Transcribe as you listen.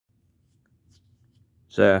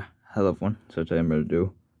So yeah, hello everyone. So today I'm going to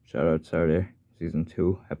do Shoutout Saturday, Season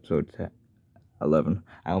 2, Episode 11.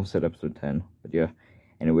 I almost said Episode 10, but yeah.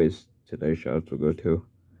 Anyways, today's shoutouts will go to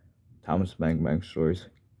Thomas Bang Bang Stories,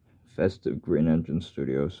 Festive Green Engine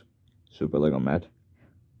Studios, Super Lego Matt,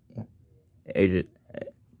 Aiden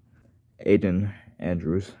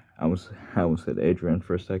Andrews. I almost said Adrian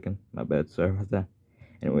for a second. My bad, sorry about that.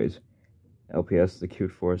 Anyways, LPS The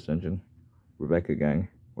Cute Forest Engine, Rebecca Gang,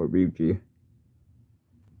 or BG,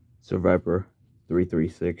 Survivor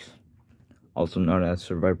 336, also known as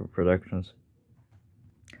Survivor Productions,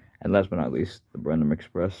 and last but not least, the Brenham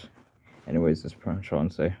Express. Anyways, that's pretty much all I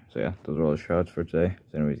say. So yeah, those are all the shoutouts for today.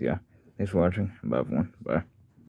 So anyways, yeah, thanks for watching. Bye everyone. Bye.